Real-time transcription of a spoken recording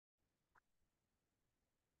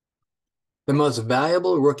The most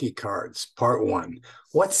valuable rookie cards, part one.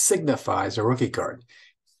 What signifies a rookie card?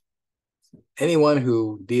 Anyone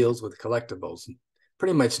who deals with collectibles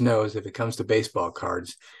pretty much knows if it comes to baseball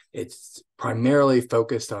cards, it's primarily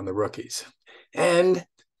focused on the rookies. And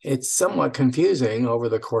it's somewhat confusing over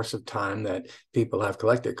the course of time that people have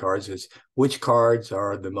collected cards is which cards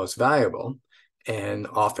are the most valuable. And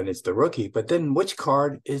often it's the rookie, but then which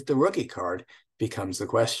card is the rookie card becomes the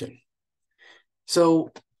question.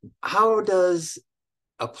 So how does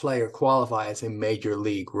a player qualify as a major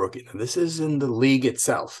league rookie? Now, this is in the league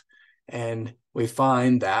itself. And we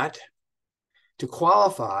find that to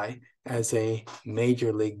qualify as a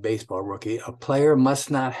major league baseball rookie, a player must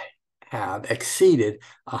not have exceeded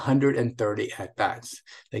 130 at-bats.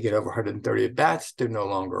 They get over 130 at-bats, they're no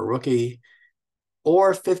longer a rookie,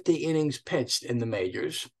 or 50 innings pitched in the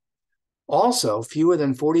majors. Also, fewer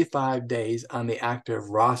than 45 days on the active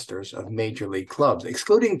rosters of major league clubs,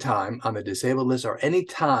 excluding time on the disabled list or any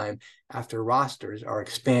time after rosters are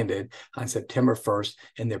expanded on September 1st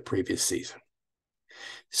in their previous season.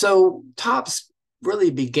 So Topps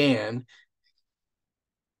really began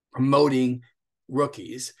promoting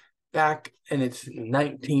rookies back in its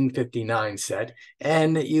 1959 set,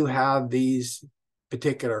 and you have these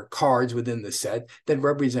particular cards within the set that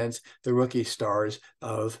represents the rookie stars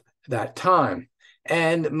of that time.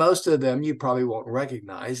 And most of them you probably won't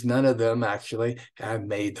recognize. None of them actually have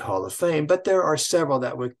made the Hall of Fame, but there are several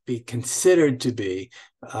that would be considered to be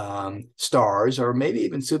stars or maybe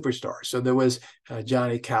even superstars. So there was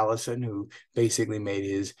Johnny Callison, who basically made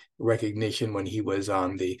his recognition when he was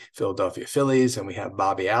on the Philadelphia Phillies. And we have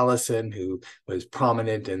Bobby Allison, who was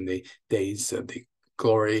prominent in the days of the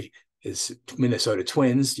glory is Minnesota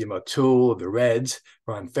Twins, Jim O'Toole, the Reds,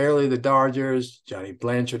 Ron Fairly, the Dodgers, Johnny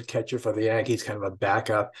Blanchard, catcher for the Yankees, kind of a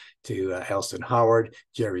backup to Elston Howard.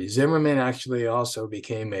 Jerry Zimmerman actually also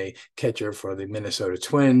became a catcher for the Minnesota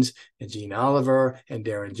Twins, and Gene Oliver and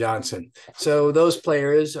Darren Johnson. So those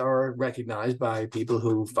players are recognized by people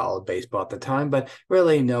who followed baseball at the time, but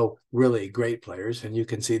really no really great players. And you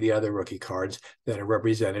can see the other rookie cards that are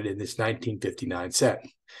represented in this 1959 set.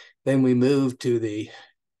 Then we move to the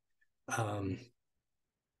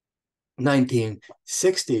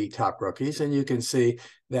 1960 top rookies, and you can see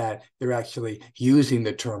that they're actually using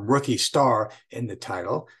the term rookie star in the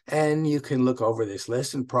title. And you can look over this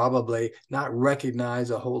list and probably not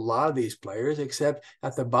recognize a whole lot of these players, except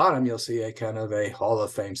at the bottom, you'll see a kind of a Hall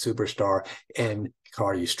of Fame superstar in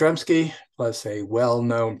Carl Yastrzemski, plus a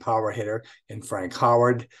well-known power hitter in Frank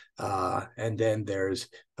Howard. And then there's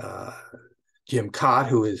Jim Kaat,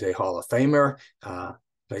 who is a Hall of Famer,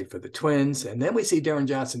 played for the Twins. And then we see Darren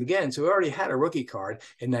Johnson again. So we already had a rookie card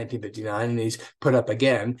in 1959, and he's put up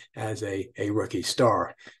again as a rookie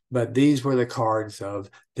star. But these were the cards of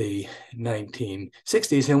the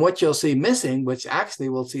 1960s. And what you'll see missing, which actually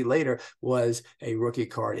we'll see later, was a rookie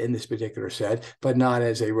card in this particular set, but not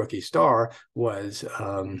as a rookie star, was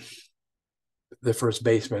the first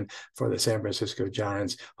baseman for the San Francisco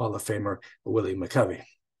Giants, Hall of Famer Willie McCovey.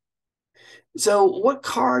 So what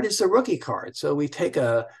card is the rookie card? So we take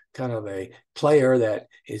a kind of a player that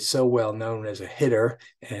is so well known as a hitter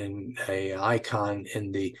and an icon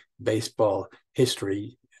in the baseball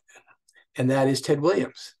history, and that is Ted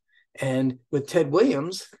Williams. And with Ted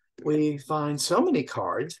Williams, we find so many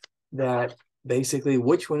cards that basically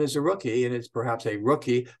which one is a rookie, and it's perhaps a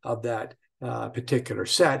rookie of that particular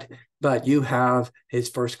set. But you have his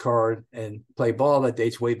first card and play ball that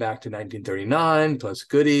dates way back to 1939, plus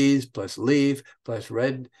Goodies, plus Leaf, plus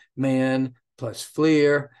Red Man, plus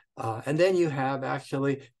Fleer. And then you have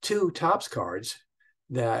actually two Topps cards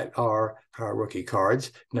that are rookie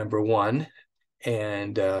cards, number 1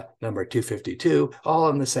 and number 252, all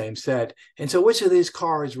in the same set. And so which of these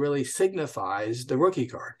cards really signifies the rookie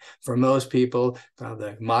card? For most people,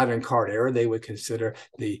 the modern card era, they would consider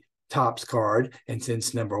the Topps card, and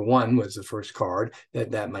since number 1 was the first card,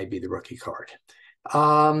 that might be the rookie card.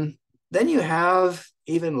 Then you have,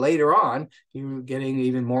 even later on, you're getting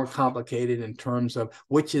even more complicated in terms of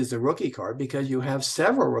which is the rookie card, because you have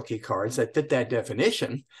several rookie cards that fit that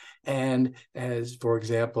definition. And as, for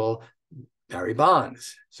example, Barry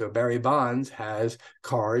Bonds. So Barry Bonds has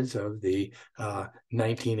cards of the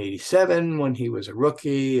 1987 when he was a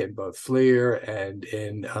rookie in both Fleer and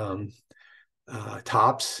in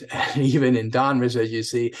Topps, and even in Donruss, as you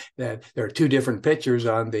see that there are two different pictures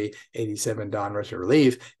on the 87 Donruss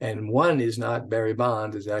Relief, and one is not Barry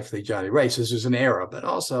Bonds, it's actually Johnny Race. This is an era, but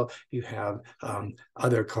also you have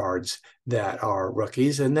other cards that are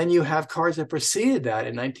rookies. And then you have cards that preceded that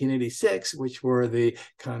in 1986, which were the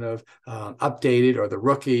kind of updated, or the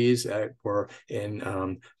rookies that were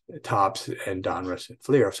in Topps and Donruss and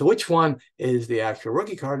Fleer. So which one is the actual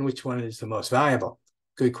rookie card and which one is the most valuable?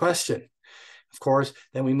 Good question. Of course,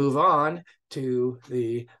 then we move on to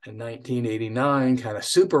the 1989 kind of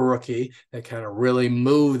super rookie that kind of really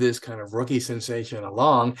moved this kind of rookie sensation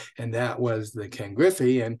along, and that was the Ken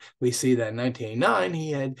Griffey. And we see that in 1989,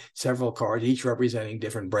 he had several cards, each representing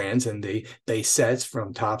different brands in the base sets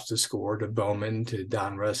from Topps to Score to Bowman to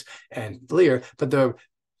Donruss and Fleer. But the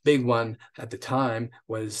big one at the time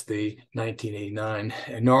was the 1989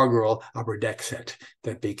 inaugural Upper Deck set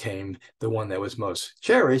that became the one that was most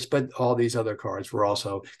cherished, but all these other cards were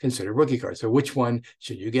also considered rookie cards. So which one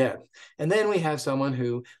should you get? And then we have someone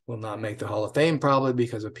who will not make the Hall of Fame probably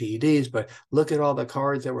because of PEDs, but look at all the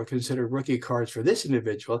cards that were considered rookie cards for this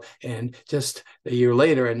individual. And just a year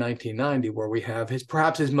later in 1990, where we have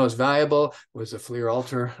perhaps his most valuable was the Fleer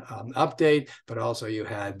Ultra update, but also you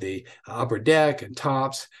had the Upper Deck and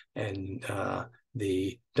Topps and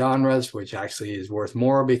the Donruss, which actually is worth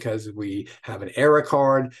more because we have an era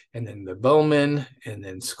card, and then the Bowman, and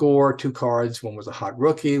then Score, two cards. One was a hot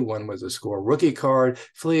rookie, one was a Score rookie card,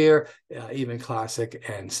 Fleer, even Classic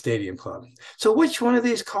and Stadium Club. So which one of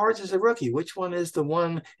these cards is a rookie? Which one is the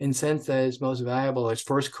one in sense that is most valuable as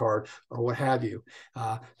first card or what have you?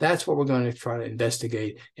 That's what we're going to try to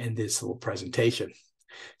investigate in this little presentation.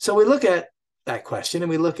 So we look at that question and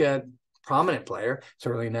we look at prominent player,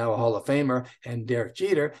 certainly now a Hall of Famer, and Derek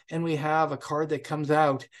Jeter. And we have a card that comes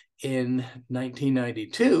out in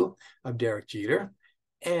 1992 of Derek Jeter.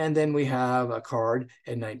 And then we have a card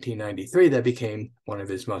in 1993 that became one of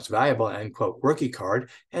his most valuable, end quote, rookie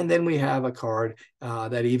card. And then we have a card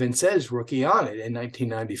that even says rookie on it in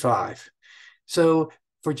 1995. So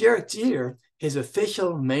for Derek Jeter, his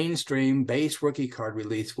official mainstream base rookie card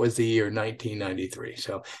release was the year 1993.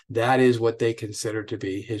 So that is what they consider to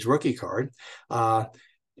be his rookie card.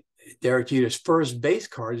 Derek Jeter's first base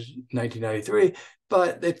card is 1993,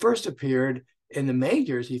 but it first appeared in the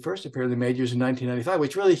majors. He first appeared in the majors in 1995,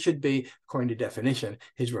 which really should be, according to definition,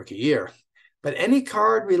 his rookie year. But any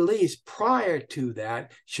card released prior to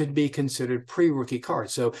that should be considered pre-rookie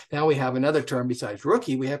cards. So now we have another term besides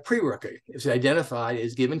rookie, we have pre-rookie. It's identified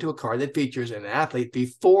as given to a card that features an athlete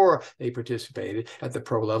before they participated at the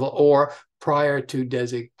pro level or prior to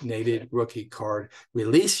designated rookie card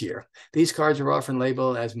release year. These cards are often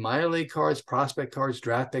labeled as minor league cards, prospect cards,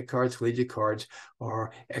 draft pick cards, collegiate cards,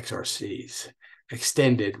 or XRCs,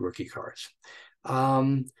 extended rookie cards.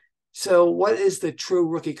 So what is the true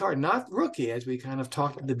rookie card? Not rookie, as we kind of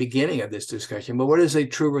talked at the beginning of this discussion, but what is a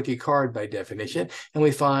true rookie card by definition? And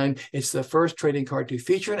we find it's the first trading card to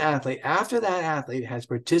feature an athlete after that athlete has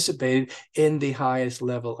participated in the highest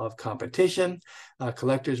level of competition.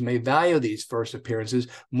 Collectors may value these first appearances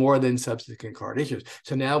more than subsequent card issues.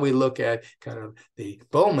 So now we look at kind of the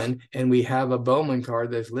Bowman, and we have a Bowman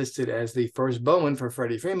card that's listed as the first Bowman for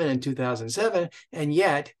Freddie Freeman in 2007, and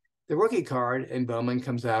yet the rookie card in Bowman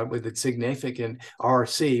comes out with a significant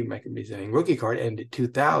RC, representing rookie card, in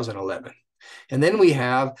 2011. And then we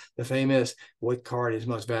have the famous what card is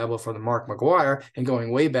most valuable for the Mark McGwire, and going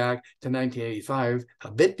way back to 1985,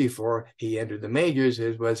 a bit before he entered the majors,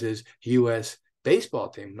 was his U.S. baseball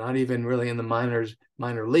team, not even really in the minor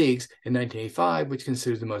leagues in 1985, which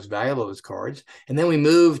considers the most valuable of his cards. And then we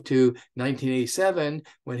moved to 1987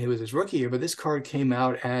 when he was his rookie year, but this card came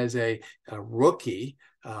out as a rookie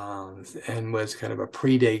and was kind of a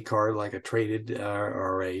predate card, like a traded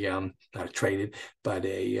or a not traded, but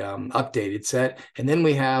a updated set. And then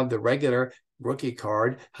we have the regular rookie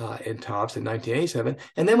card in Topps in 1987.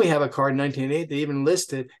 And then we have a card in 1988 that even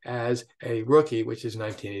listed as a rookie, which is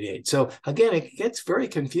 1988. So again, it gets very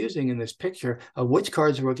confusing in this picture of which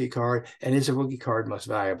card's a rookie card and is a rookie card most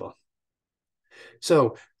valuable.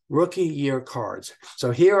 So rookie year cards.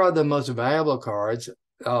 So here are the most valuable cards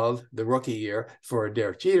of the rookie year for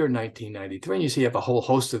Derek Jeter, 1993. And you see you have a whole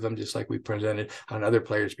host of them, just like we presented on other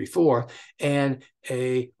players before. And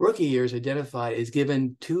a rookie year is identified as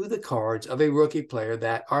given to the cards of a rookie player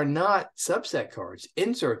that are not subset cards,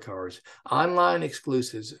 insert cards, online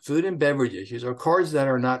exclusives, food and beverage issues, or cards that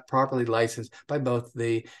are not properly licensed by both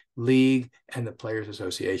the league and the Players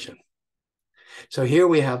Association. So here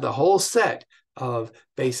we have the whole set of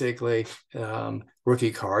basically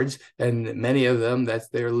rookie cards, and many of them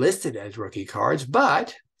they're listed as rookie cards,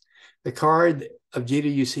 but the card of Jeter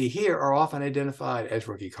you see here are often identified as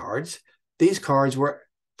rookie cards. These cards were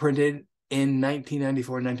printed in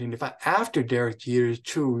 1994 and 1995 after Derek Jeter's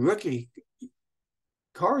true rookie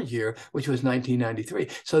card year, which was 1993.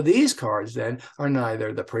 So these cards then are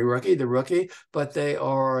neither the pre-rookie, the rookie, but they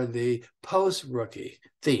are the post-rookie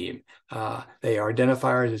theme. They are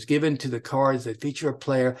identifiers as given to the cards that feature a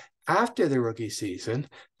player after the rookie season,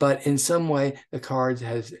 but in some way the card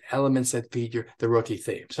has elements that feature the rookie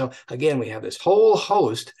theme. So again, we have this whole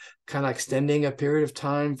host kind of extending a period of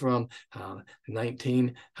time from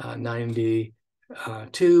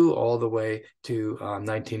 1992 all the way to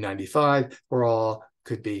 1995, where all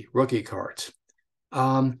could be rookie cards.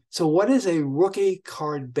 So what is a rookie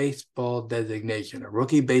card baseball designation? A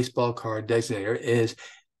rookie baseball card designator is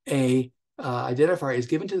a identifier is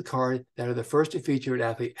given to the card that are the first to feature an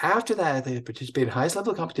athlete after that athlete has participated in highest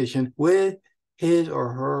level of competition with his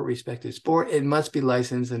or her respective sport. It must be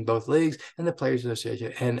licensed in both leagues and the Players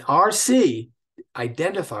Association. And RC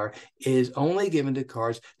identifier is only given to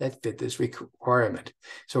cards that fit this requirement.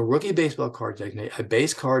 So rookie baseball card designate a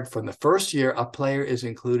base card from the first year a player is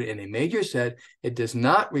included in a major set. It does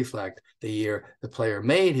not reflect the year the player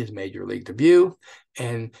made his major league debut.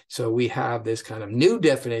 And so we have this kind of new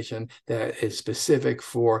definition that is specific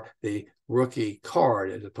for the rookie card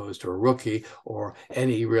as opposed to a rookie or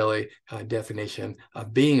any really definition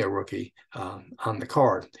of being a rookie on the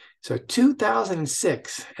card. So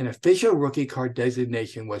 2006, an official rookie card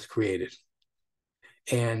designation was created.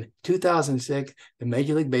 And 2006, the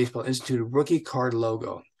Major League Baseball instituted a rookie card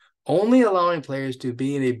logo, only allowing players to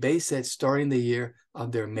be in a base set starting the year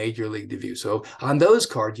of their major league debut. So on those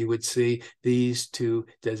cards, you would see these two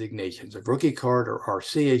designations, a rookie card or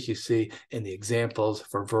RC, as you see in the examples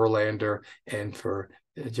for Verlander and for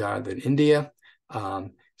Jonathan India.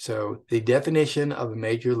 So the definition of a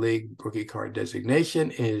major league rookie card designation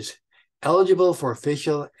is eligible for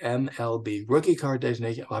official MLB rookie card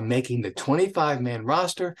designation by making the 25-man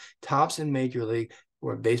roster. Tops in Major League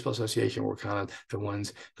or Baseball Association were kind of the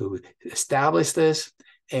ones who established this.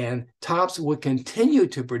 And Topps would continue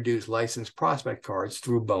to produce licensed prospect cards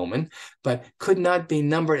through Bowman, but could not be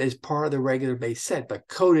numbered as part of the regular base set, but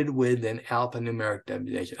coded with an alphanumeric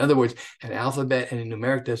designation. In other words, an alphabet and a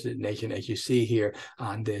numeric designation, as you see here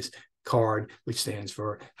on this card, which stands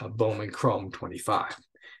for Bowman Chrome 25.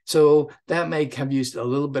 So that may have used a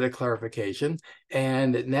little bit of clarification.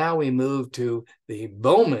 And now we move to the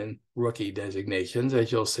Bowman rookie designations,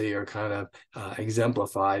 as you'll see, are kind of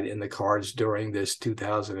exemplified in the cards during this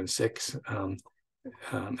 2006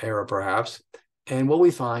 era, perhaps. And what we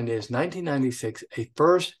find is 1996, a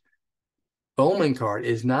first Bowman card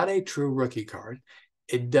is not a true rookie card.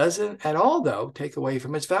 It doesn't at all, though, take away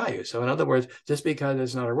from its value. So in other words, just because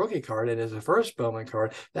it's not a rookie card, it is a first Bowman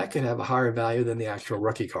card, that could have a higher value than the actual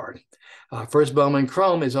rookie card. First Bowman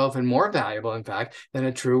Chrome is often more valuable, in fact, than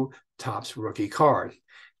a true Topps rookie card.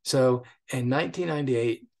 So in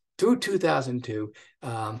 1998 through 2002,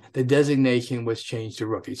 the designation was changed to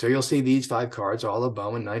rookie. So you'll see these 5 cards, all of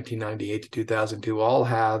Bowman, 1998 to 2002, all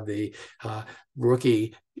have the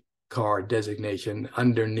rookie card designation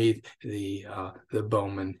underneath the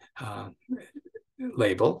Bowman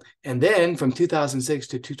label. And then from 2006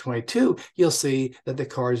 to 2022, you'll see that the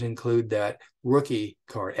cards include that rookie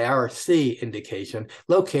card, RC indication,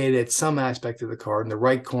 located at some aspect of the card in the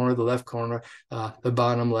right corner, the left corner, the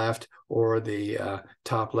bottom left, or the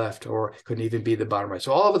top left, or couldn't even be the bottom right.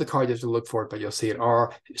 So all over the card, you have to look for it, but you'll see an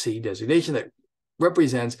RC designation that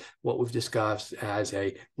represents what we've discussed as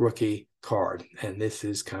a rookie card. And this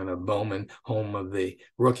is kind of Bowman, home of the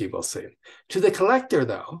rookie, we'll see. To the collector,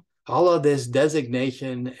 though, all of this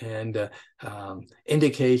designation and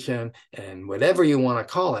indication and whatever you want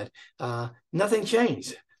to call it, nothing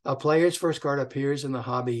changed. A player's first card appears in the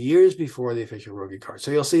hobby years before the official rookie card. So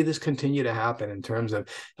you'll see this continue to happen in terms of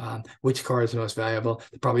which card is the most valuable.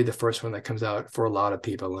 Probably the first one that comes out for a lot of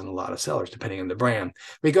people and a lot of sellers, depending on the brand.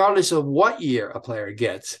 Regardless of what year a player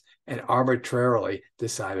gets an arbitrarily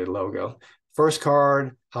decided logo. First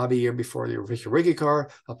card, hobby year before the official rookie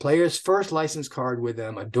card, a player's first licensed card with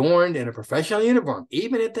them adorned in a professional uniform,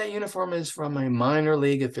 even if that uniform is from a minor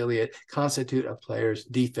league affiliate, constitute a player's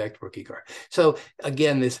defect rookie card. So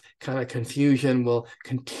again, this kind of confusion will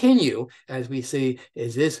continue as we see,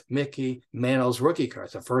 is this Mickey Mantle's rookie card?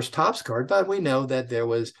 It's the first Topps card, but we know that there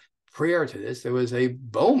was, prior to this, there was a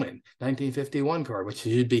Bowman 1951 card, which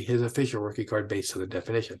should be his official rookie card based on the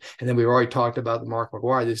definition. And then we've already talked about the Mark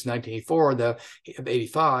McGwire. This is 1984, the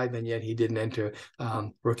 85, and yet he didn't enter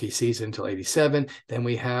rookie season until 87. Then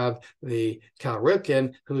we have the Cal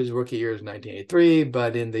Ripken, whose rookie year is 1983,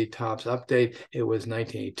 but in the Topps update, it was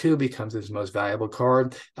 1982, becomes his most valuable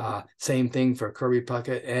card. Same thing for Kirby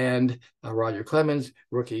Puckett and Roger Clemens.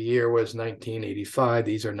 Rookie year was 1985.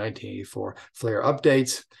 These are 1984 Flair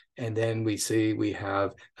updates. And then we see we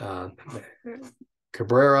have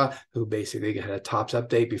Cabrera, who basically had a Topps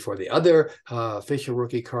update before the other official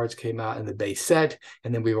rookie cards came out in the base set.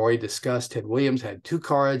 And then we've already discussed Ted Williams had 2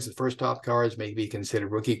 cards. The first Topps cards may be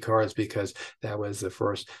considered rookie cards because that was the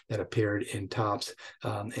first that appeared in Topps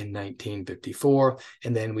in 1954.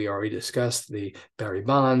 And then we already discussed the Barry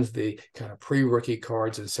Bonds, the kind of pre-rookie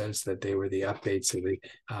cards in the sense that they were the updates of the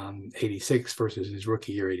 86 versus his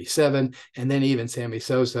rookie year 87. And then even Sammy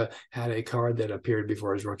Sosa had a card that appeared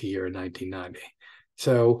before his rookie year in 1990.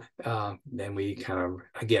 So then we kind of,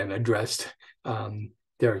 again, addressed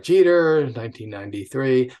Derek Jeter,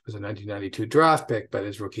 1993, was a 1992 draft pick, but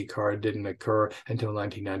his rookie card didn't occur until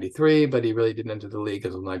 1993, but he really didn't enter the league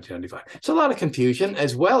until 1995. So a lot of confusion,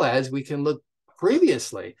 as well as we can look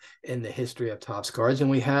previously in the history of Topps cards. And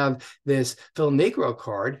we have this Phil Niekro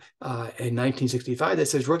card in 1965 that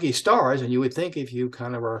says rookie stars. And you would think if you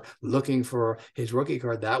kind of are looking for his rookie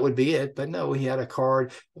card, that would be it. But no, he had a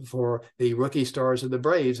card for the rookie stars of the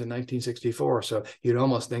Braves in 1964. So you'd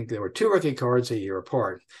almost think there were 2 rookie cards a year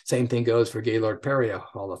apart. Same thing goes for Gaylord Perry, a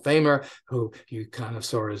Hall of Famer, who you kind of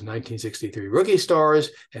saw as 1963 rookie stars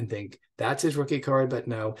and think that's his rookie card, but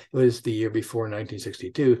no, it was the year before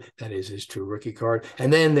 1962. That is his true rookie card.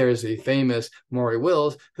 And then there's the famous Maury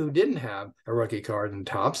Wills, who didn't have a rookie card in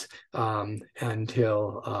Topps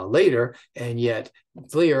until later, and yet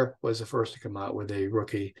Fleer was the first to come out with a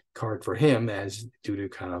rookie card for him, as due to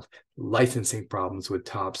kind of licensing problems with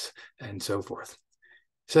Topps and so forth.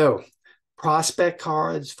 So prospect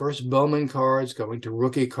cards, first Bowman cards, going to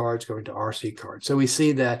rookie cards, going to RC cards. So we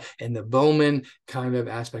see that in the Bowman kind of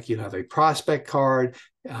aspect, you have a prospect card.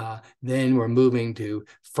 Then we're moving to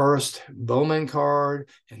first Bowman card,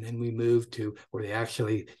 and then we move to where they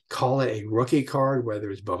actually call it a rookie card, whether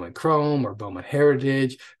it's Bowman Chrome or Bowman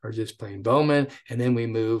Heritage or just plain Bowman. And then we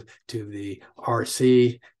move to the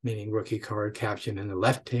RC, meaning rookie card captioned in the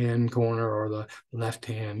left-hand corner or the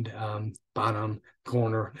left-hand bottom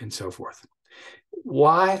corner and so forth.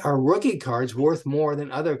 Why are rookie cards worth more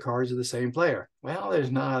than other cards of the same player? Well,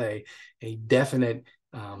 there's not a definite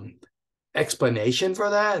explanation for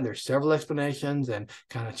that. And there's several explanations, and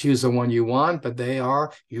kind of choose the one you want, but they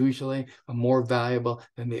are usually more valuable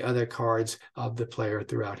than the other cards of the player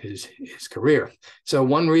throughout his career. So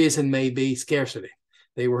one reason may be scarcity.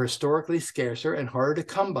 They were historically scarcer and harder to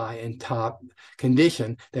come by in top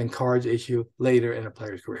condition than cards issued later in a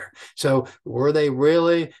player's career. So were they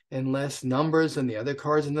really in less numbers than the other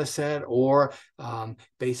cards in the set, or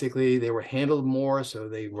basically they were handled more, so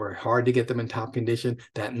they were hard to get them in top condition?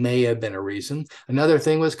 That may have been a reason. Another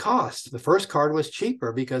thing was cost. The first card was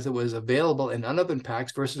cheaper because it was available in unopened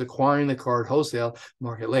packs versus acquiring the card wholesale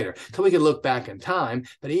market later. So we could look back in time,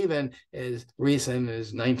 but even as recent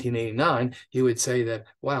as 1989, you would say that,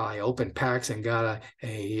 wow, I opened packs and got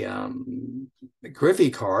a Griffey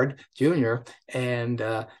card, Junior, and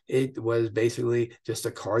it was basically just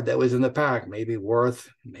a card that was in the pack, maybe worth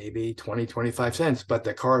maybe 20, 25 cents, but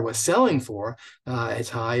the card was selling for as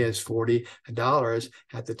high as $40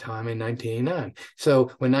 at the time in 1989.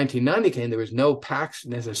 So when 1990 came, there was no packs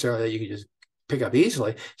necessarily that you could just pick up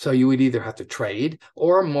easily. So you would either have to trade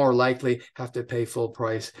or more likely have to pay full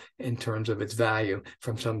price in terms of its value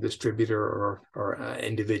from some distributor or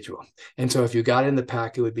individual. And so if you got in the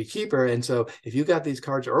pack, it would be cheaper. And so if you got these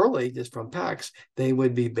cards early just from packs, they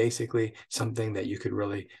would be basically something that you could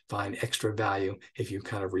really find extra value if you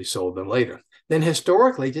kind of resold them later. Then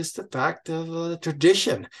historically, just the fact of the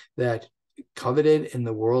tradition that coveted in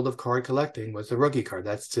the world of card collecting was the rookie card.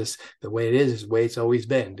 That's just the way it is the way it's always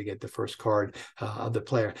been, to get the first card of the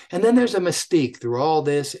player. And then there's a mystique through all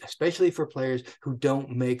this, especially for players who don't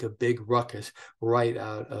make a big ruckus right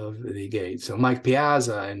out of the gate. So Mike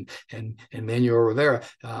Piazza and Manuel Rivera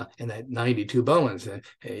in that 92 Bowmans,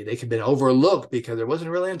 they could have been overlooked because it wasn't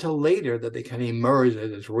really until later that they kind of emerged as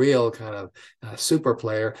this real kind of super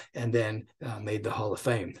player, and then made the Hall of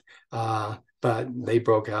Fame. But they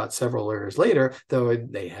broke out several years later, though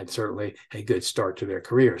they had certainly a good start to their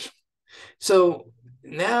careers. So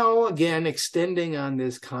now, again, extending on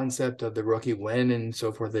this concept of the rookie, when and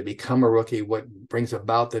so forth they become a rookie, what brings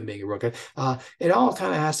about them being a rookie, it all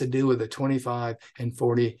kind of has to do with the 25 and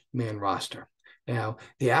 40-man roster. Now,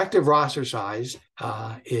 the active roster size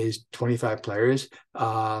is 25 players.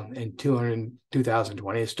 In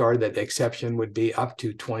 2020, it started that the exception would be up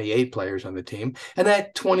to 28 players on the team. And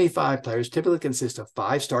that 25 players typically consist of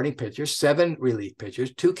 5 starting pitchers, 7 relief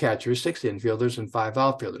pitchers, 2 catchers, 6 infielders, and 5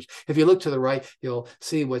 outfielders. If you look to the right, you'll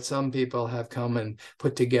see what some people have come and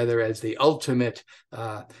put together as the ultimate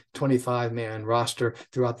 25-man roster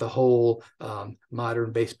throughout the whole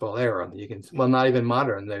modern baseball era. You can, well, not even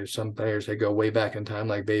modern. There's some players that go way back in time,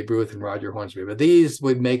 like Babe Ruth and Roger Hornsby. But these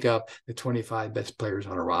would make up the 25 best players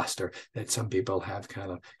on a roster that some people have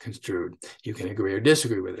kind of construed. You can agree or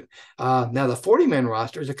disagree with it. Now, the 40-man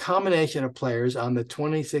roster is a combination of players on the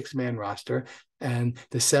 26-man roster and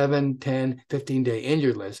the 7, 10, 15-day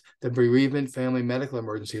injured list, the bereavement family medical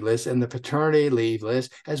emergency list, and the paternity leave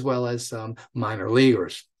list, as well as some minor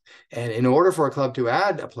leaguers. And in order for a club to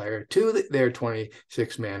add a player to their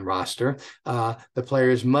 26-man roster, the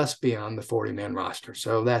players must be on the 40-man roster.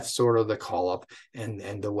 So that's sort of the call-up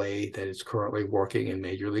and the way that it's currently working in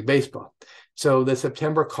Major League Baseball. So the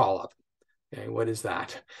September call-up. Okay, what is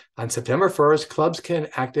that? On September 1st, clubs can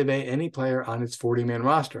activate any player on its 40-man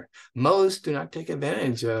roster. Most do not take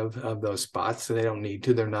advantage of those spots, so they don't need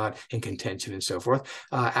to. They're not in contention and so forth.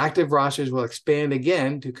 Active rosters will expand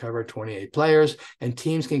again to cover 28 players, and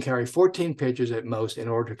teams can carry 14 pitchers at most in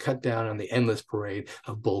order to cut down on the endless parade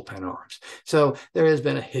of bullpen arms. So there has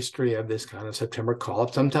been a history of this kind of September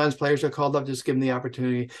call-up. Sometimes players are called up, just given the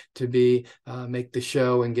opportunity to make the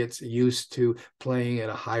show and get used to playing at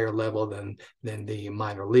a higher level than the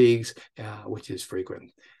minor leagues, which is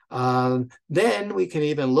frequent. Then we can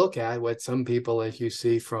even look at what some people, as you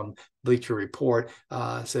see from Bleacher Report,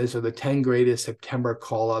 says are the 10 greatest September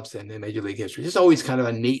call-ups in the Major League history. It's always kind of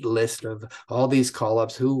a neat list of all these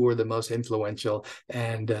call-ups, who were the most influential,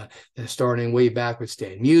 and starting way back with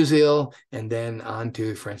Stan Musial, and then on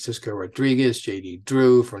to Francisco Rodriguez, J.D.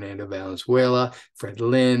 Drew, Fernando Valenzuela, Fred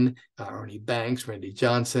Lynn, Ernie Banks, Randy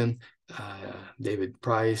Johnson, David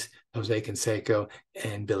Price, Jose Canseco,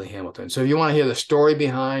 and Billy Hamilton. So if you want to hear the story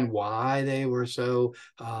behind why they were so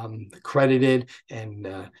credited and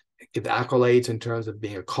give accolades in terms of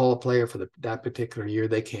being a call player for that particular year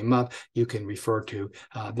they came up, you can refer to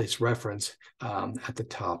this reference at the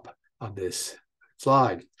top of this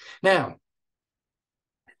slide. Now,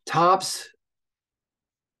 Topps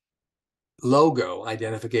logo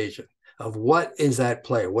identification of what is that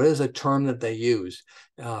player, what is a term that they use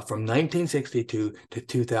from 1962 to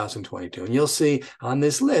 2022. And you'll see on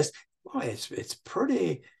this list, boy, it's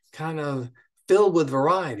pretty kind of filled with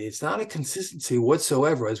variety. It's not a consistency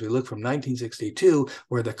whatsoever as we look from 1962,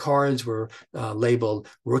 where the cards were labeled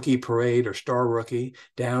Rookie Parade or Star Rookie,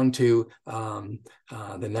 down to the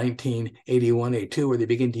 1981-82, where they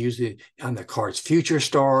begin to use it on the cards Future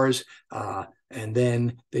Stars, and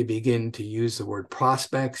then they begin to use the word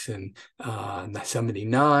prospects in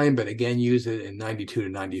 79, but again use it in 92 to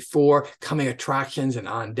 94. Coming attractions and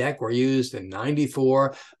on deck were used in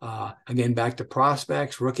 94. Again, back to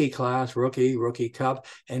prospects, rookie class, rookie cup.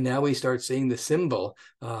 And now we start seeing the symbol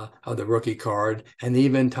of the rookie card. And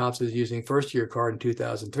even Topps is using first year card in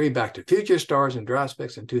 2003, back to future stars and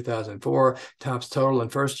prospects in 2004, Topps total in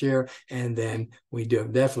first year. And then we do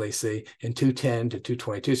definitely see in 210 to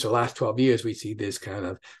 222. So last 12 years, we see this kind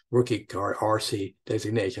of rookie card RC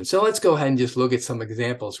designation. So let's go ahead and just look at some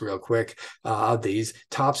examples real quick of these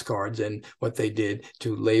Topps cards and what they did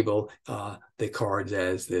to label the cards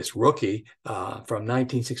as this rookie from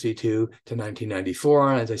 1962 to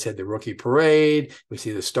 1994. And as I said, the Rookie Parade. We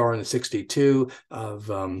see the star in the 62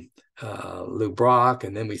 of Lou Brock,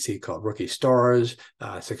 and then we see called Rookie Stars,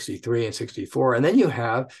 63 and 64. And then you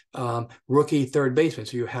have rookie third baseman.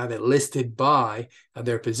 So you have it listed by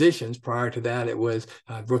their positions. Prior to that, it was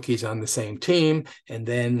rookies on the same team. And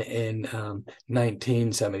then in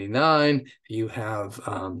 1979, you have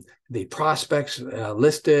the prospects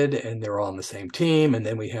listed, and they're all on the same team. And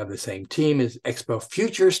then we have the same team as Expo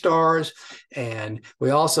Future Stars. And we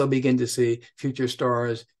also begin to see Future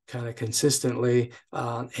Stars kind of consistently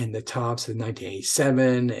in the Topps in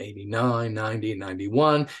 1987, 89, 90,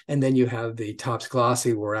 91. And then you have the Topps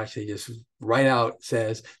Glossy, where actually just right out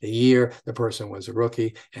says the year the person was a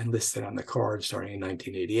rookie and listed on the card starting in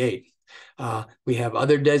 1988. We have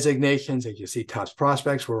other designations, as you see, Topps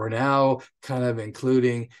Prospects, where we're now kind of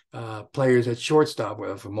including players at shortstop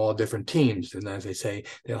from all different teams. And as I say,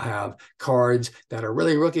 they'll have cards that are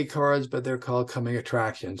really rookie cards, but they're called coming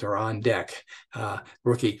attractions or on deck.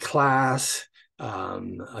 Rookie Class,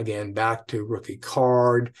 again, back to rookie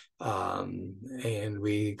card. And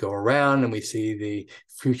we go around and we see the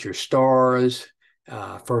Future Stars,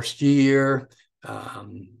 first year,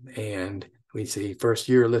 and we see first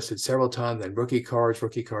year listed several times, then rookie cards,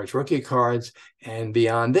 rookie cards, rookie cards. And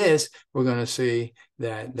beyond this, we're going to see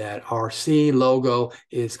that RC logo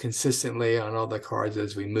is consistently on all the cards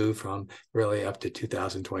as we move from really up to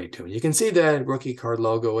 2022. And you can see that rookie card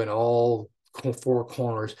logo in all four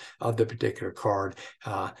corners of the particular card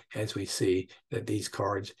as we see that these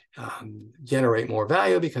cards generate more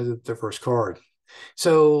value because it's the first card.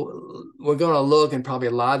 So we're going to look, and probably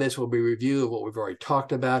a lot of this will be a review of what we've already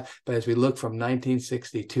talked about. But as we look from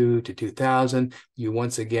 1962 to 2000, you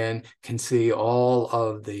once again can see all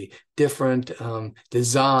of the different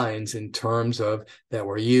designs in terms of that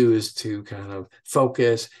were used to kind of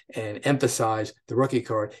focus and emphasize the rookie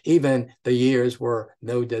card. Even the years where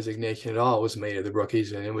no designation at all was made of the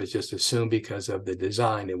rookies, and it was just assumed because of the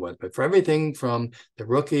design it was. But for everything from the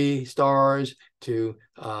rookie stars to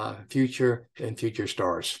future and future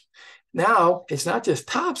stars. Now it's not just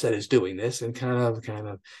Topps that is doing this and kind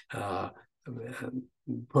of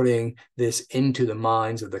putting this into the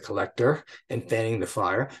minds of the collector and fanning the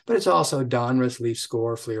fire, but it's also Donruss, Leaf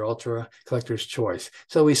Score, Fleer Ultra, Collector's Choice.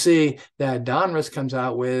 So we see that Donruss comes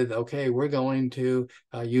out with, okay, we're going to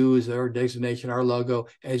use our designation, our logo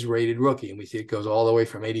as rated rookie. And we see it goes all the way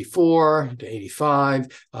from 84 to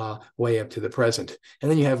 85, way up to the present.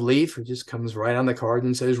 And then you have Leaf, who just comes right on the card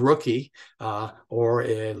and says rookie, or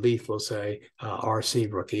Leaf will say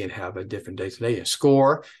RC rookie and have a different designation.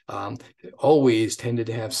 Score always tended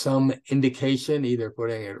to have some indication, either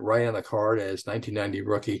putting it right on the card as 1990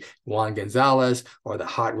 rookie Juan Gonzalez, or the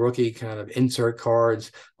hot rookie kind of insert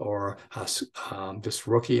cards, or just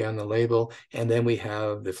rookie on the label. And then we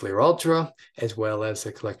have the Fleer Ultra, as well as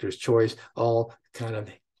the Collector's Choice, all kind of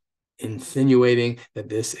insinuating that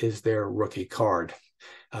this is their rookie card.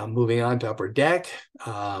 Moving on to Upper Deck,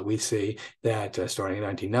 we see that starting in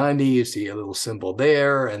 1990, you see a little symbol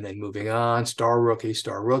there, and then moving on, star rookie,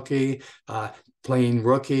 plain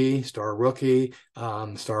rookie, star rookie,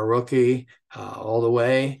 all the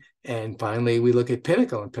way. And finally, we look at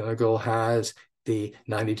Pinnacle, and Pinnacle has the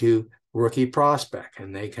 92 rookie prospect,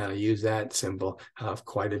 and they kind of use that symbol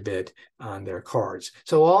quite a bit on their cards.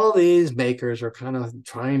 So all these makers are kind of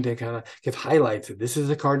trying to kind of give highlights that this is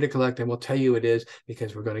a card to collect, and we'll tell you it is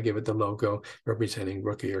because we're going to give it the logo representing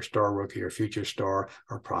rookie or star rookie or future star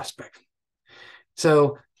or prospect.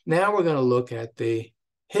 So now we're going to look at the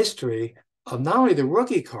history of not only the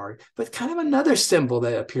rookie card, but kind of another symbol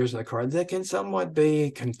that appears on the card that can somewhat be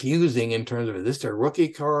confusing in terms of, is this their rookie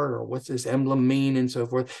card, or what's this emblem mean, and so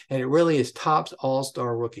forth. And it really is Topps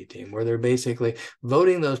All-Star Rookie Team, where they're basically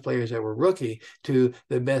voting those players that were rookie to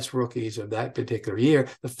the best rookies of that particular year,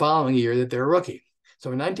 the following year that they're a rookie.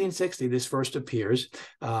 So in 1960, this first appears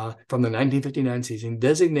from the 1959 season,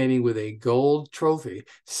 designating with a gold trophy,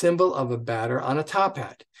 symbol of a batter on a top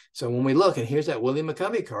hat. So when we look, and here's that Willie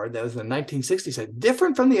McCovey card that was in the 1960s, set,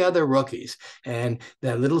 different from the other rookies, and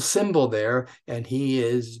that little symbol there, and he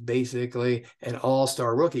is basically an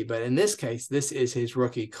all-star rookie. But in this case, this is his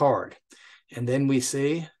rookie card. And then we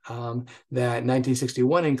see that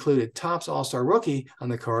 1961 included Topps All-Star Rookie on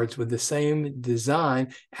the cards with the same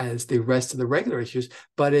design as the rest of the regular issues,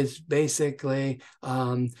 but it's basically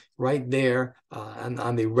right there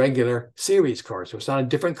on the regular series card. So it's not a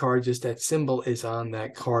different card, just that symbol is on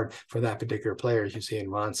that card for that particular player, as you see in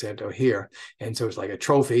Ron Santo here. And so it's like a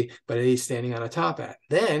trophy, but he's standing on a top hat.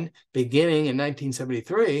 Then, beginning in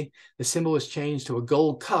 1973, the symbol was changed to a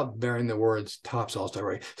gold cup bearing the words Topps All-Star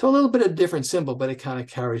Rookie. So a little bit of different symbol, but it kind of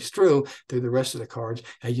carries through the rest of the cards,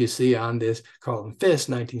 as you see on this Carlton Fisk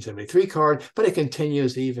 1973 card, but it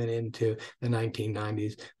continues even into the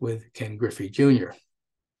 1990s with Ken Griffey Jr.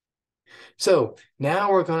 So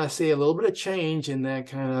now we're going to see a little bit of change in that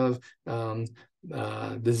kind of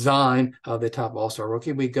design of the Topps All-Star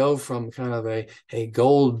Rookie. We go from kind of a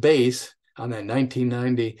gold base on that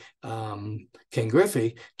 1990 Ken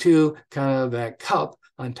Griffey to kind of that cup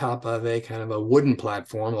on top of a kind of a wooden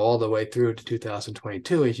platform all the way through to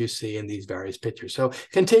 2022, as you see in these various pictures. So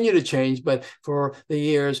continue to change, but for the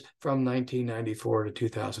years from 1994 to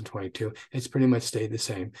 2022, it's pretty much stayed the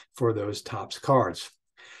same for those Topps cards.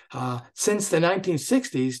 Since the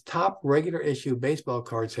 1960s, top regular issue baseball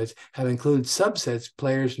card sets have included subsets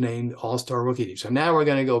players named All-Star Rookie Team. So now we're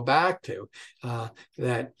going to go back to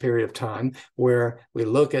that period of time where we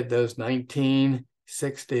look at those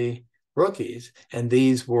 1960 rookies, and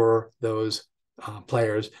these were those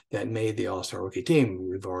players that made the All-Star Rookie Team.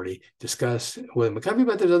 We've already discussed Willie McCovey,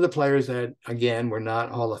 but there's other players that, again, were not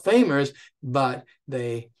Hall of Famers, but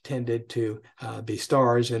they tended to be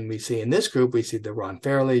stars. And we see in this group, we see the Ron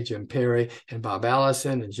Fairley, Jim Perry, and Bob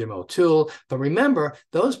Allison, and Jim O'Toole. But remember,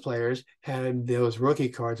 those players had those rookie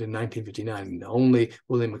cards in 1959. Only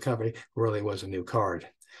Willie McCovey really was a new card.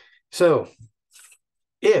 So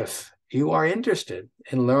if you are interested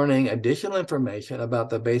in learning additional information about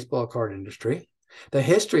the baseball card industry, the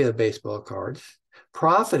history of baseball cards,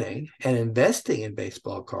 profiting and investing in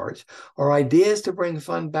baseball cards, or ideas to bring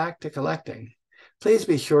fun back to collecting, please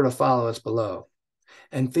be sure to follow us below.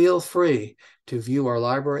 And feel free to view our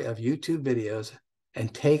library of YouTube videos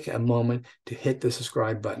and take a moment to hit the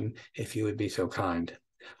subscribe button if you would be so kind.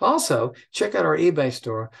 Also, check out our eBay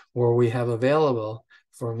store where we have available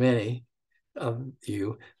for many of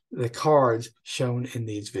you the cards shown in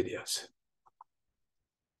these videos.